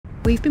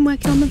We've been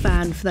working on the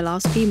van for the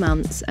last few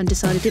months and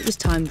decided it was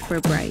time for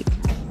a break.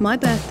 My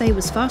birthday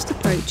was fast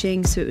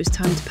approaching, so it was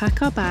time to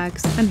pack our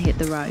bags and hit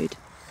the road.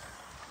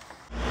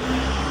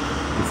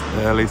 It's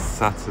early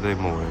Saturday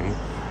morning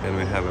and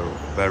we have a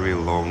very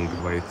long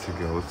way to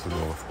go to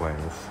North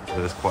Wales.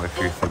 There's quite a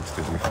few things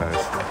to do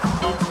first.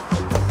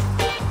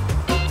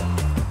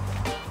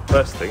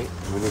 First thing,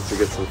 we need to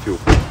get some fuel.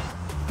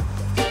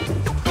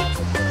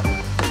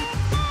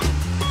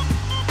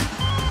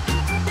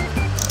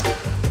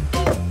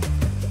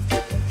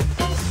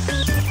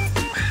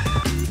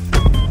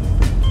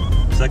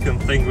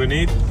 Second thing we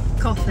need?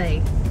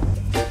 Coffee.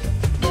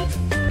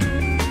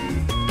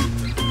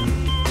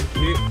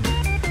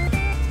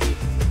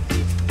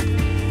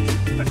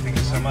 Thank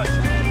you so much.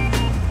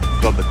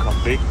 Got the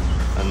coffee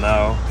and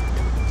now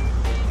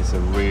it's a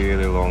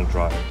really long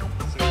drive.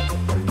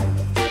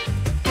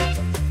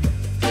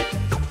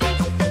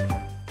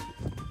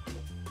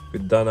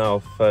 We've done our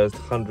first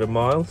 100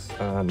 miles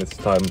and it's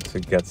time to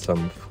get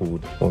some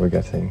food. What are we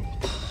getting?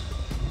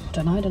 I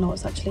don't know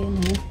what's actually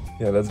in here.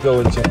 Yeah, let's go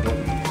and check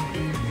it.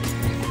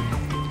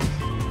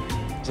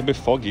 It's a bit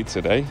foggy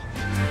today.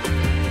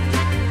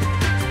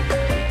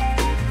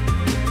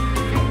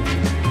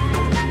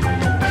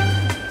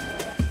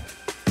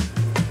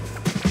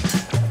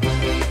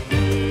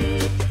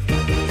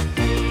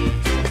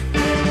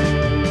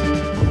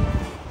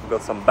 We've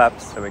got some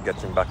baps and we're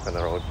getting back on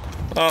the road.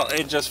 Well,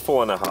 it's just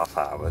 4.5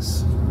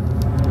 hours.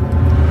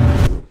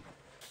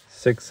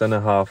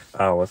 6.5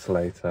 hours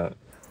later,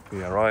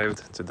 we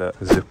arrived to the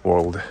Zip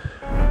World.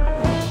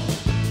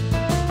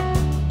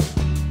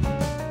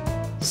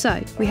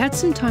 So, we had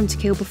some time to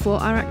kill before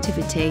our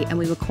activity and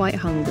we were quite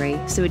hungry,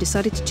 so we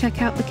decided to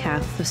check out the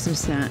cafe for some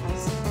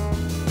snacks.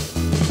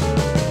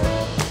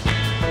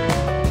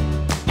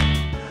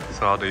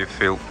 So how do you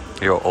feel?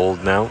 You're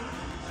old now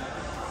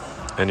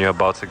and you're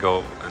about to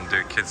go and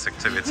do kids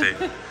activity.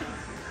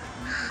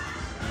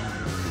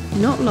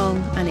 Not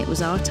long and it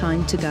was our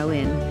time to go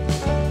in.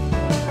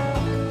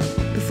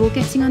 Before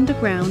getting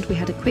underground, we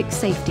had a quick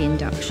safety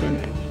induction.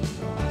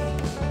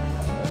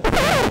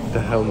 The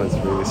helmet's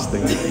really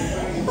stinky.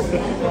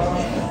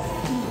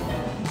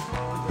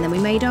 Then we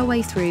made our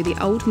way through the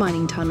old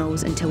mining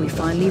tunnels until we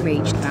finally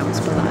reached grounds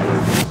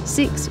below.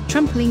 6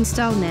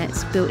 trampoline-style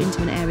nets built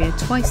into an area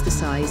twice the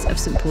size of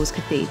St Paul's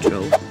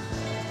Cathedral.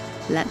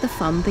 Let the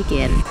fun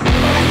begin.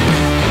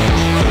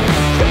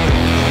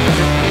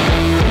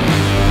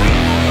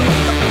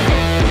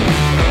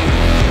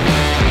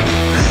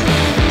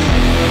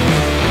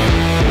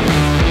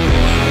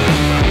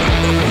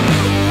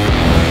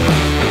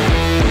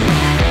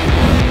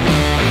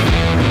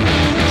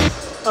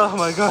 Oh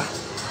my god.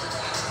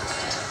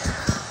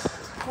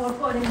 Well, I've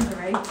got an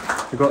injury.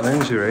 You got an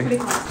injury?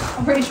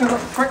 I'm pretty sure I got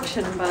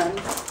friction burn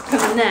from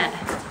the net.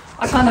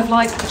 I kind of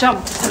like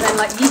jumped and then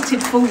like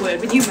yeeted forward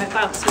when you went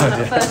bouncing on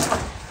that first one.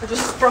 I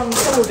just sprung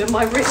forward and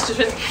my wrist just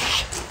went.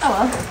 Oh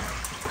well.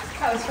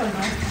 That was fun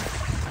though.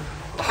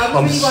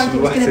 I was really worried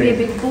it was going to be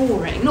a bit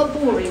boring. Not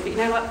boring, but you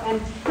know, like when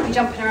you're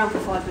jumping around for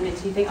 5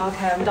 minutes and you think,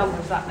 okay, I'm done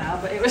with that now.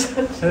 But it was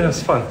yeah,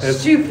 it's fun.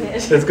 Stupid.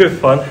 It's good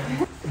fun,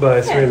 but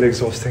it's really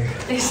exhausting.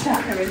 It's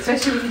knackering,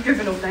 especially when you've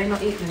driven all day,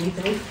 not eating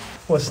anything.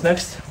 What's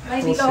next?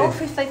 Maybe we'll golf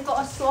see. if they've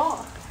got a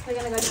slot. We're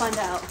going to go find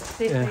out,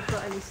 see if they've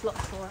got any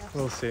slots for us.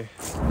 We'll see.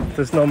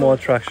 There's no more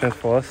attractions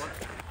for us.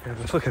 Yeah,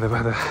 but look at the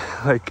weather.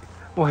 Like,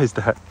 what is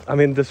that? I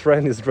mean, this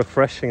rain is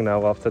refreshing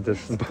now after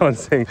this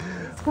bouncing.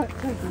 It's quite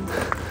pleasant.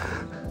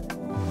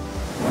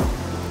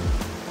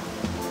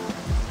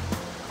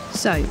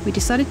 So, we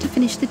decided to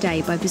finish the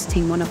day by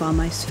visiting one of our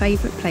most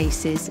favourite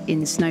places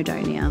in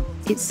Snowdonia.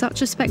 It's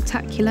such a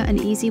spectacular and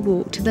easy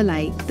walk to the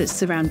lake that's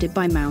surrounded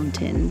by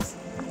mountains.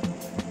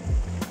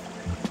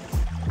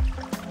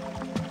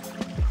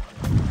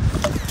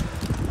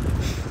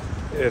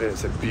 It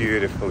is a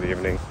beautiful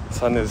evening. The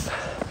sun is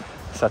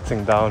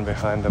setting down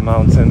behind the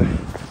mountain.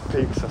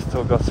 Peaks have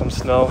still got some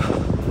snow.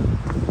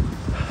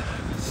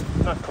 It's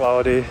not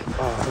cloudy.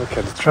 Oh, look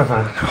at the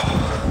trampoline.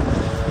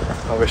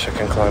 Oh, I wish I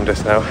can climb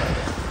this now.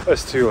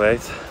 It's too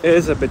late. It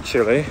is a bit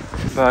chilly,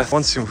 but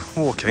once you're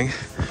walking,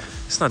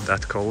 it's not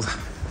that cold.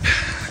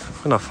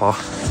 We're not far.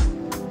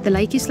 The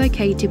lake is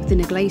located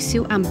within a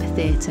glacial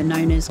amphitheatre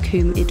known as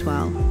Cwm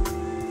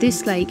Idwal.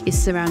 This lake is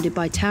surrounded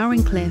by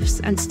towering cliffs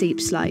and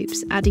steep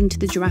slopes, adding to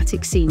the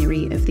dramatic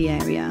scenery of the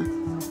area.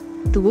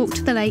 The walk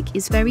to the lake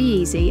is very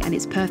easy and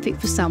it's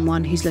perfect for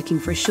someone who's looking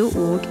for a short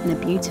walk in a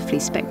beautifully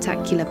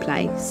spectacular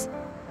place.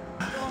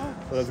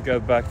 Let's go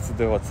back to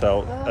the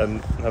hotel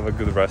and have a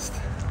good rest.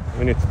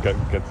 We need to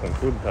get some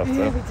food after.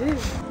 Yeah, we do.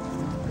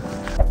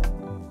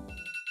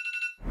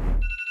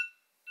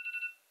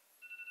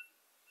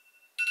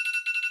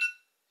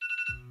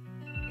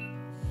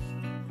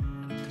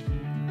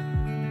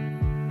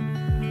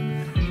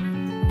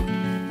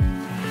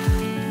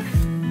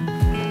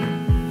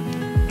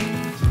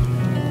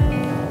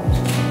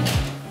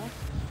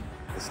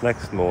 It's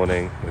next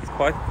morning. It's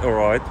quite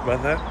alright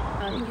weather.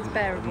 I think it's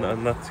bearable.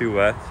 Not too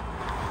wet.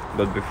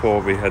 But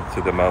before we head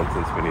to the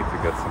mountains, we need to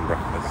get some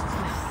breakfast.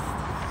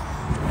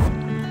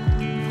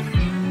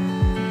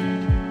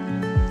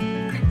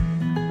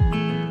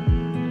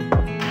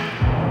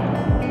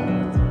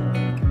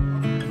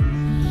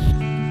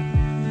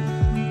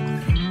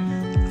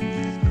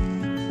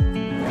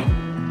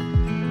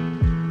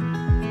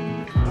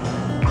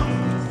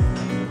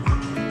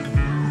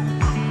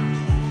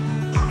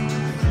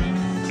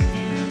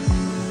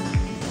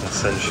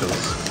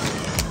 essentials.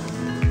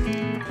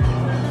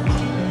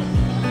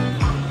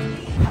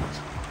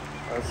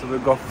 So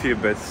we've got a few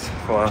bits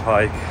for a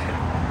hike.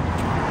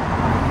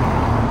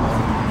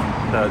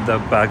 The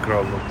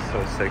background looks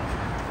so sick.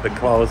 The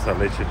clouds are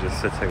literally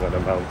just sitting on the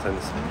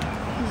mountains.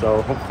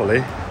 So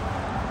hopefully,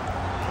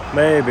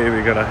 maybe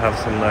we're gonna have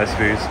some nice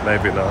views,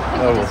 maybe not.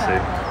 Oh, we'll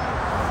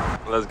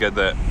see. Let's get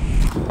there.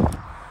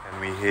 And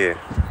we're here.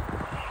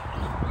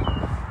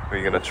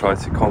 We're gonna try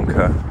to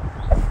conquer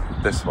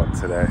this one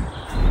today.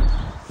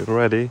 You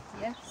ready?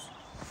 Yes.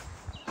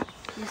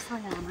 Yes, I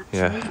am actually.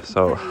 Yeah,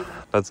 so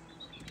let's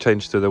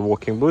change to the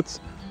walking boots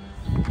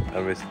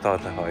and we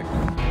start the hike.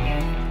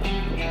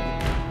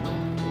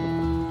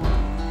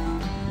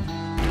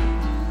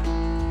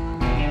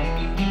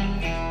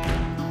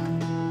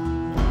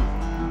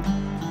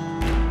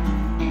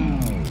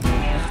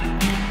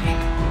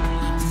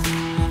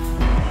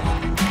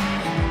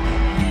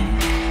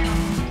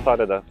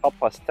 Started at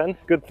 10:30,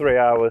 good 3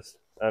 hours,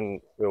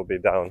 and we'll be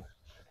down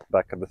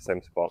back at the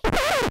same spot.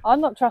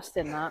 I'm not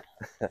trusting that.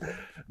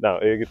 No,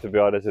 to be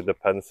honest, it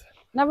depends.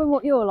 Knowing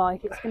what you're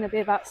like, it's going to be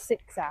about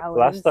 6 hours.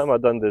 Last time I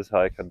done this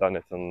hike, I done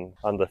it in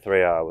under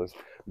 3 hours,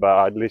 but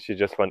I literally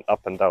just went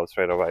up and down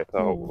straight away.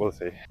 So we'll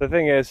see. The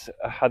thing is,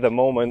 at the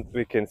moment,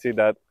 we can see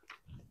that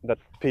that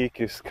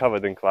peak is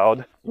covered in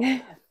cloud.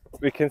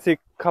 We can see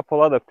a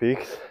couple other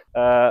peaks.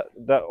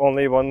 The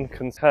only one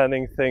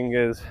concerning thing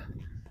is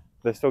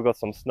they still got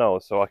some snow,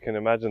 so I can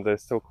imagine they're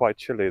still quite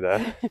chilly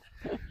there.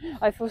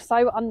 I feel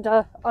so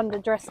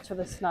underdressed for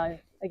the snow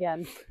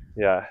again.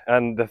 Yeah,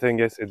 and the thing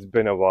is, it's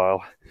been a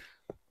while.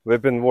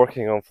 We've been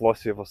working on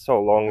Flossie for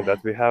so long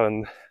that we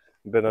haven't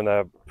been on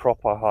a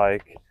proper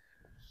hike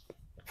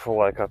for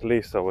like at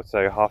least, I would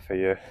say, half a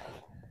year.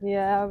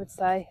 Yeah, I would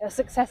say a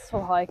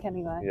successful hike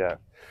anyway. Yeah,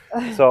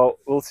 so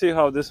we'll see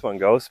how this one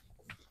goes.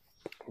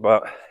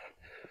 But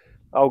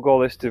our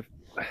goal is to,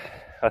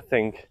 I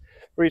think,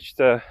 reach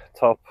the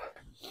top.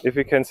 If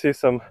we can see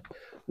some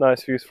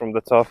nice views from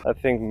the top, I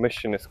think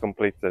mission is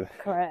completed.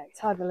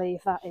 Correct, I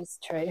believe that is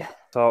true.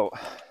 So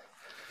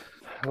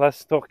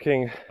less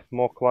talking,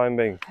 more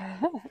climbing.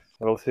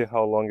 We'll see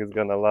how long it's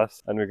gonna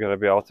last, and we're gonna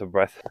be out of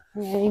breath. I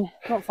mean,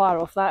 not far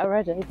off that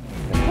already.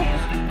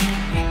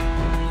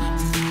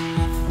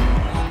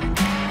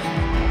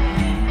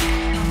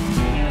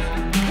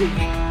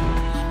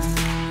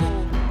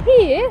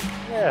 Here?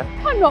 Yeah.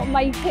 I'm not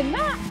making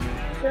that.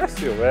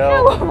 Yes, you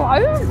No, will.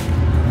 I won't.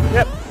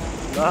 Yep.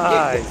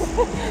 Nice.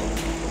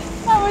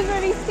 That was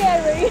really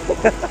scary.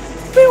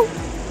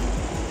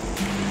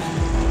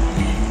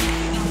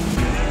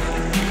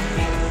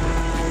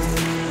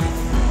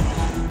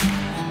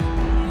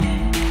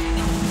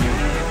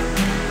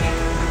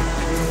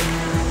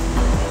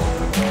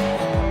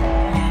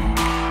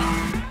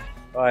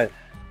 Right.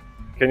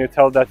 Can you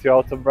tell that you're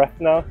out of breath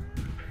now?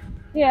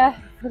 Yeah,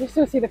 I can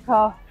still see the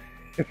car.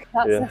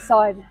 That's Yeah. the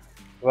sign.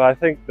 Well, I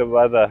think the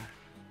weather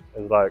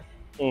is like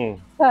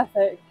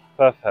Perfect.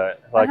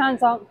 perfect. My Like,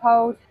 hands aren't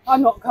cold.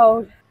 I'm not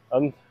cold.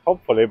 and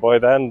hopefully by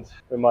the end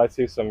we might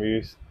see some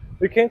views.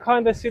 We can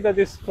kind of see that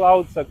these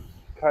clouds are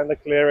kind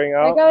of clearing We're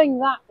out, going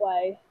that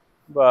way.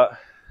 but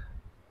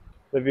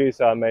the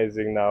views are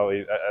amazing now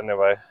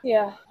anyway.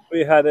 Yeah.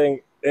 We're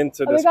heading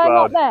into Are we this going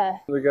cloud. up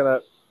there? We're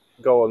gonna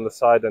go on the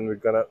side and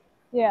we're gonna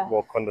Yeah.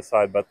 walk on the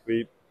side, but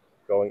we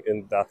going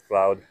in that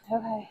cloud.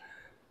 Okay.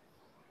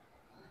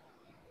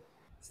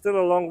 Still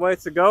a long way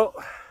to go,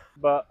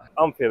 but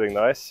I'm feeling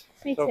nice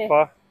Me so too.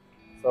 far.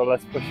 So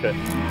let's push it.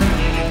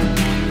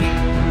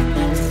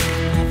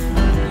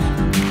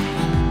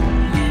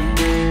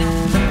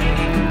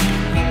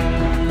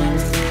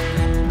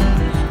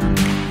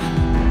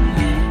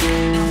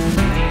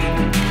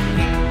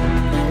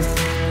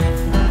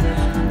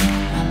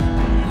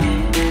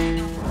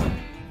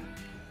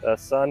 The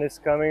sun is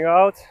coming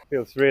out.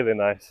 Feels really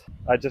nice.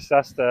 I just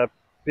asked the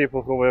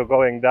people who were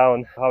going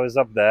down how is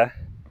up there,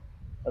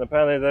 and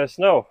apparently there's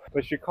snow,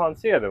 which you can't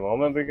see at the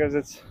moment because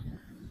it's...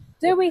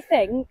 Do we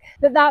think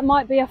that that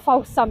might be a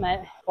false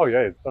summit? Oh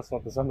yeah, that's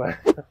not the summer.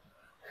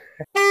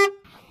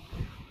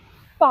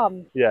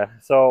 Bum. Yeah,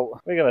 so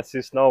we're gonna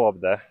see snow up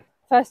there.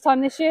 First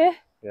time this year?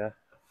 Yeah,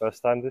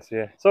 first time this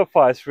year. So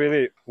far it's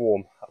really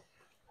warm.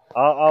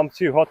 I'm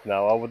too hot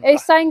now.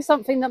 It's saying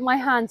something that my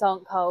hands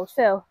aren't cold,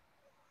 Phil.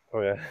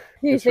 Oh yeah.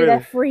 Usually really...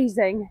 they're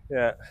freezing.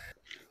 Yeah.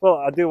 Well,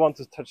 I do want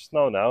to touch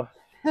snow now.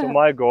 So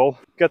my goal,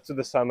 get to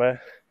the summit,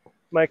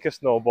 make a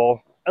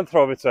snowball and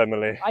throw it to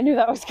Emily. I knew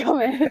that was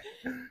coming.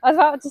 I was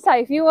about to say,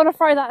 if you want to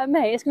throw that at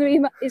me, it's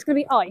gonna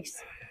be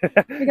ice.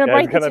 You're gonna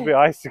break it's gonna be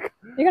ice. You're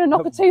gonna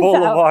knock a tooth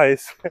Ball out. of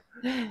ice.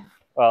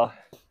 Well,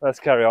 let's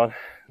carry on.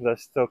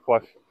 There's still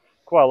quite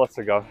a lot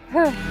to go.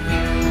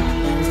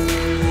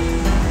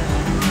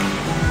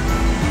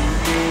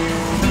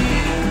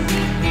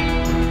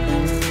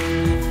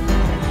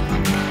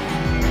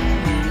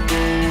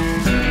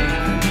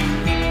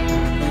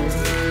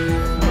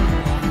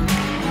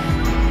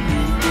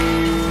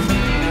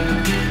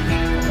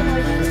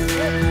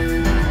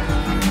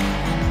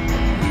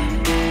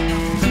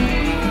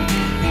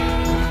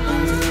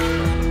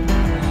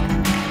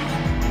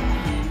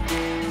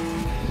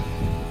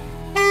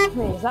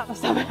 Or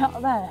something up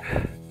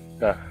there?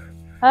 No.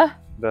 Huh?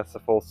 That's a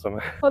false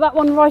summit. Well, that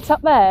one right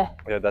up there?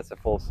 Yeah, that's a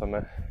false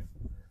summit.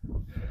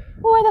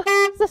 Where the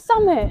f is the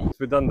summit?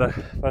 We've done the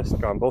first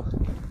scramble.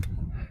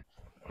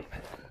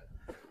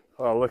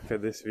 Oh, look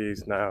at these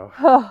views now.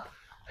 Oh.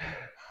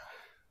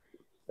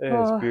 It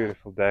is a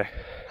beautiful day.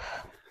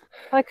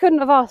 I couldn't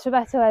have asked for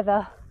better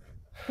weather.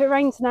 If it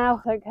rains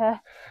now, I don't care.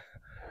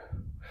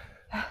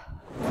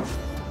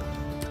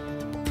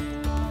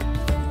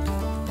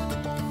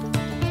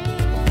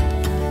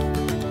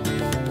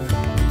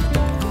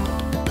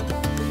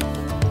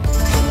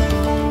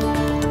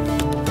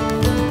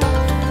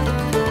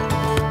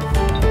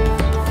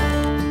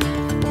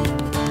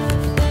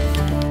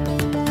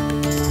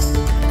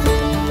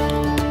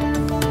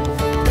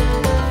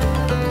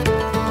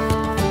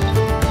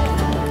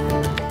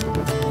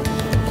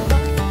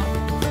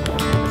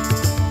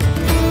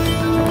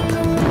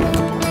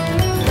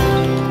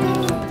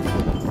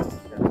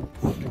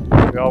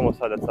 We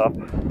almost at the top.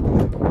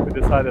 We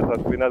decided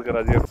that we're not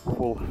gonna do a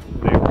full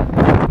leap.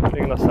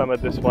 We're gonna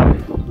summit this one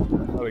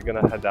and we're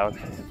gonna head down.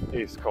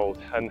 It's cold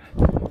and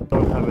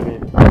don't have any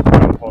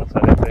crampons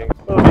or anything.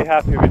 We'll be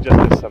happy with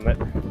just the summit.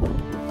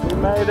 We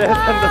made it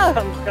and the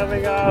sun's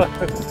coming out.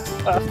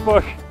 Last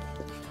push.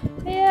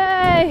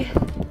 Yay!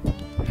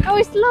 Oh,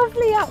 it's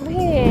lovely up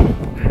here.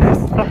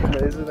 It's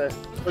lovely, isn't it?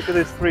 Look at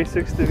this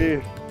 360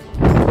 view.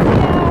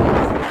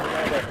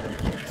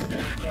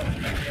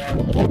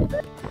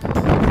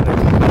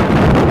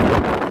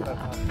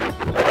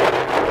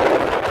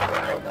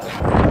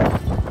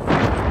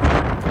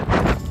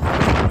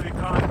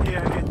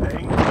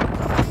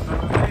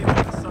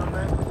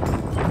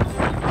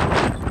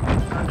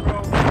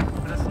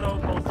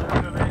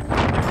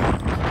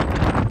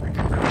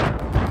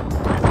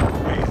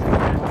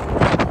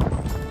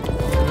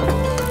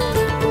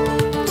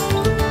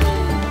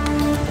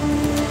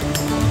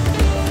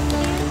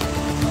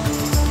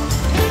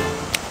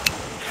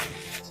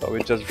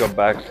 We just got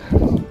back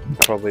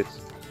probably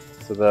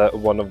to the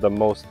one of the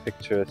most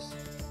picturesque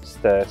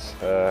stairs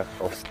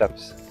or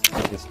steps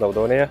in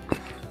Snowdonia.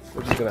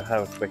 We're just gonna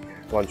have a quick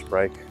lunch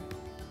break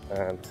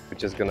and we're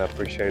just gonna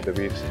appreciate the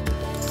views.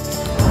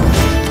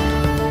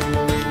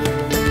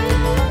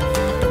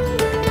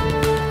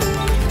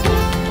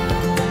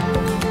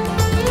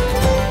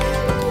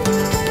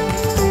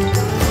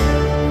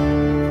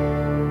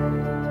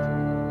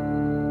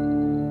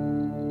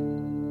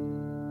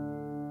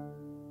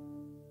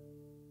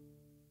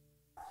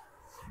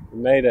 We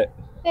made it.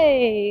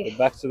 Hey! We're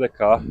back to the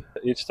car.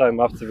 Each time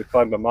after we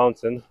climb a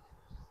mountain,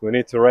 we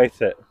need to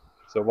rate it.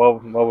 So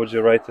what would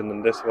you rate it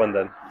in this one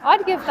then?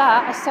 I'd give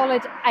that a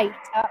solid 8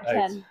 out of 8.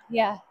 10.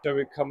 Yeah. Shall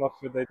we come up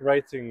with a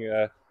rating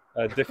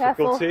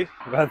difficulty,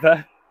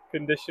 weather,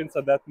 conditions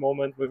at that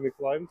moment when we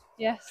climbed?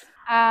 Yes.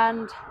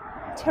 And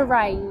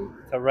terrain.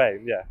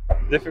 Terrain, yeah.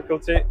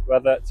 Difficulty,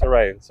 weather,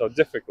 terrain. So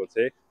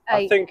difficulty, 8.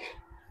 I think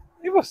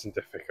it wasn't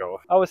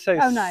difficult. I would say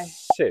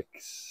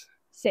 6.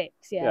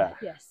 6, yeah.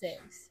 Yeah,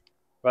 6.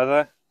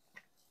 Weather?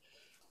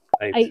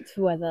 8. 8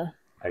 for weather.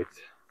 8.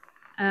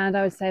 And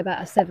I would say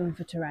about a 7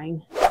 for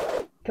terrain.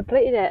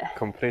 Completed it.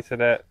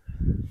 Completed it.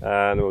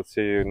 And we'll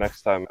see you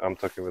next time. I'm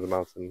talking with the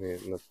mountain here.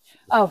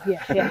 Oh,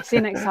 yeah, yeah. See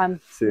you next time.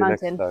 See you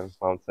mountain. next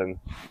time, mountain.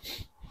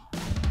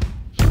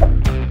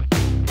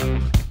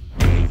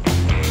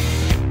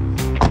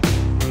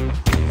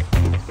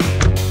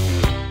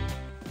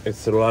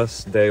 It's the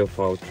last day of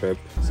our trip.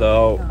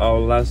 So our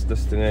last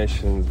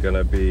destination is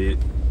gonna be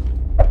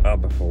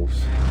Llyn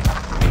Falls.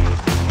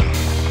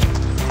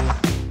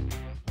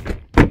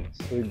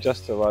 So we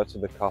just arrived to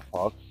the car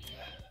park.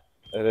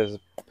 It is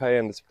a pay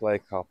and display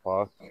car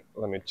park.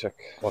 Let me check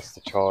what's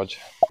the charge.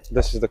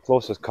 This is the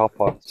closest car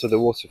park to the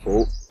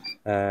waterfall,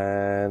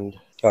 and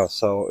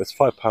so it's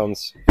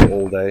 £5 for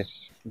all day.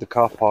 The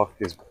car park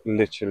is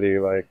literally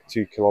like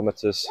 2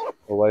 kilometers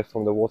away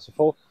from the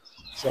waterfall,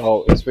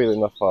 so it's really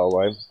not far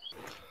away.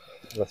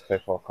 Let's pay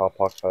for a car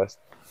park first.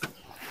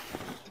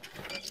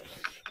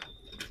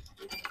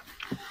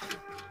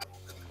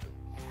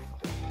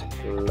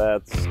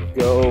 Let's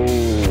go!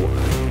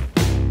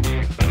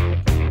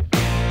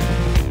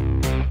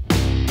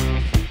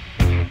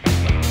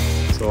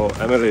 So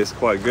Emily is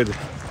quite good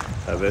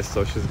at this,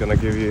 so she's gonna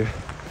give you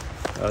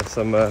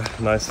some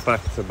nice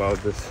facts about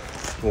this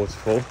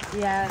waterfall.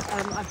 Yeah,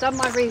 I've done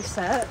my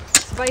research.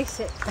 So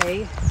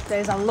basically,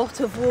 there's a lot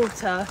of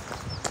water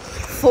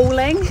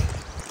falling,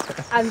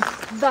 and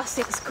thus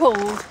it's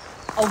called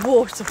a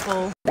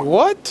waterfall.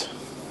 What?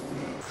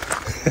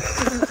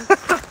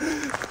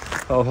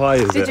 How high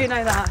is it? Did you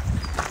know that?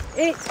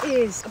 It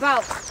is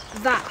about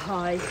that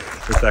high.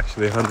 It's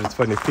actually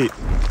 120 feet.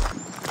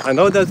 I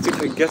know that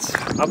it gets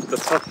up the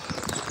top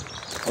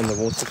on the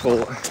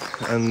waterfall,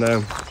 and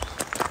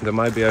there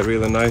might be a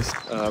really nice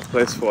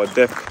place for a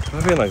dip.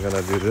 But we're not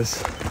gonna do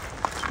this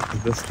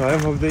at this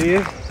time of the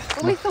year.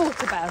 But we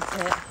thought about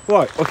it.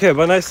 Right, okay,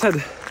 when I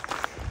said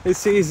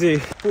it's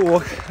easy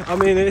walk, I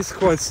mean it's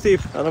quite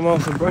steep and I'm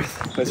out of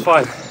breath. It's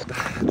fine.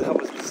 That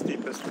was the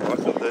steepest part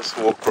of this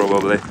walk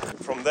probably.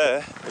 From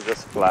there, it's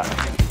just flat.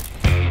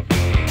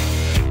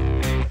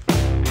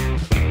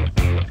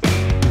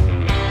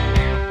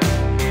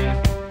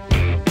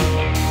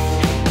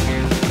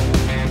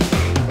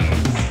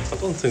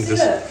 don't think See,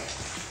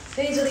 this. look,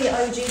 these are the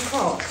OG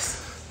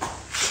Crocs.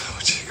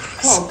 OG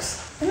Crocs.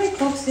 Clogs. They make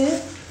clogs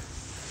here.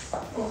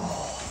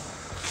 Oh,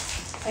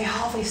 they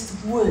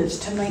harvest wood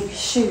to make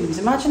shoes.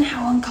 Imagine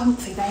how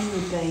uncomfy they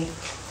would be.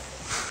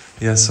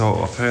 Yeah, so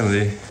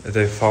apparently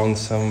they found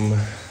some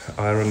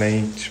Iron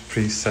Age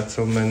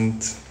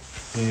pre-settlement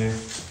here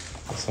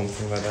or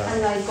something like that.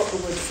 And they've got the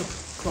wood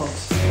for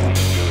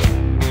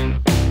clogs.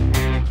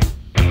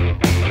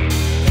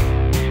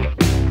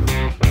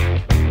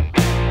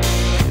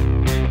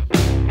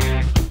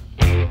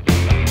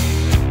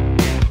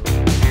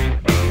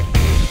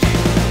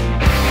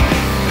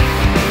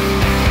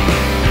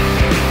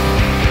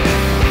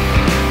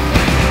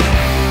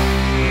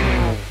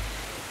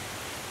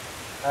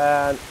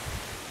 And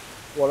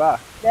voila.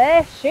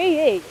 There she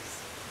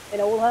is,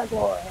 in all her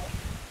glory.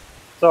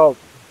 So,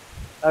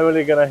 I'm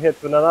really gonna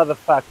hit with another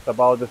fact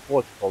about this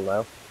waterfall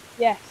now.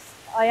 Yes,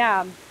 I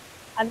am.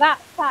 And that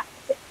fact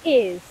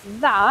is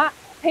that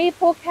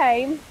people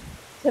came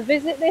to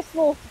visit this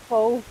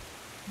waterfall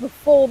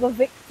before the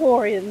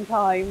Victorian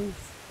times.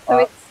 So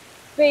it's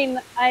been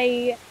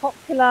a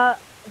popular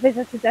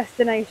visitor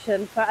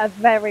destination for a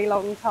very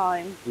long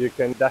time. You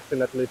can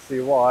definitely see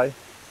why.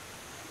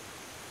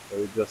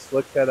 So just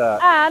look at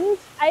that. And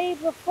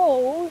Ava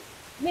Falls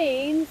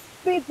means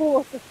big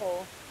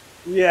waterfall.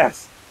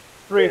 Yes!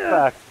 Free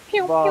fact.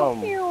 Pew, pew,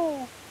 Boom.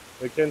 pew.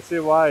 You can see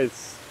why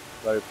it's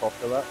very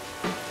popular.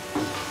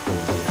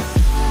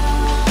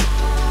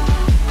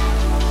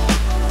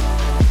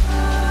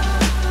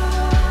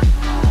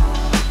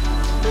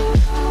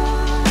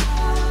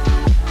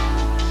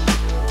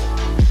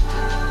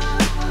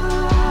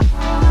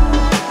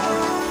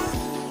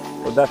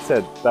 Well, that's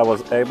it. That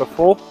was Ava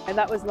Fawr. And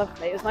that was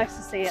lovely. It was nice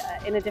to see it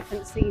in a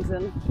different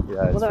season.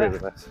 Yeah, it's Although really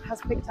it nice.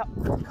 has picked up.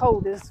 The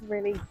cold is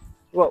really.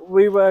 Well,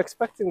 we were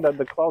expecting that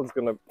the cloud's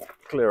gonna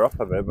clear up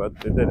a bit, but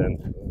it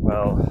didn't.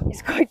 Well,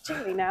 It's quite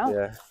chilly now.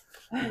 yeah.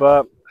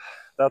 But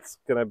that's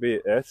gonna be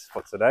it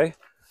for today.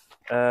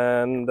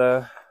 And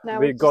Now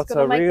we we've got just got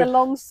to a make the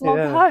long slog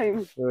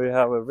home. We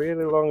have a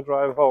really long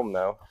drive home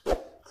now.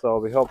 So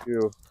we hope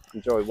you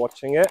enjoyed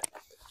watching it,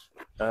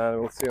 and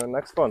we'll see you on the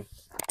next one.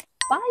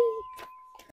 Bye.